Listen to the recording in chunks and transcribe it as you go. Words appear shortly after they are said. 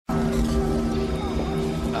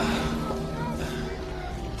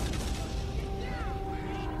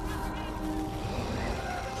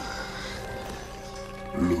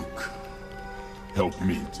help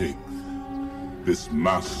me take this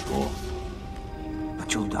mask off.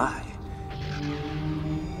 But you'll die.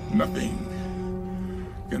 Nothing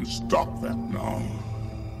can stop that now.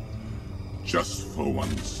 Just for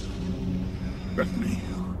once, let me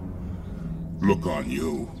look on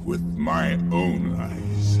you with my own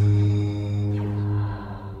eyes.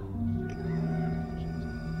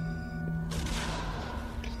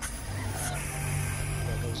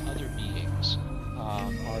 Those other beings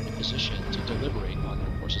are in a position to deliberate on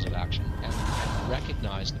their courses of action and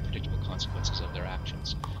recognize the predictable consequences of their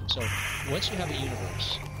actions. So once you have a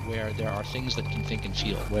universe where there are things that can think and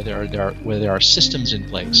feel, where there are systems in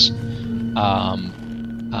place,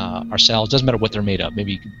 our cells, doesn't matter what they're made of.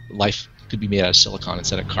 Maybe life could be made out of silicon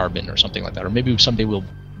instead of carbon or something like that. Or maybe someday we'll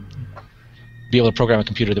be able to program a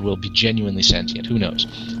computer that will be genuinely sentient. Who knows?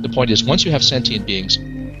 The point is, once you have sentient beings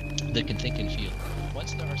that can think and feel,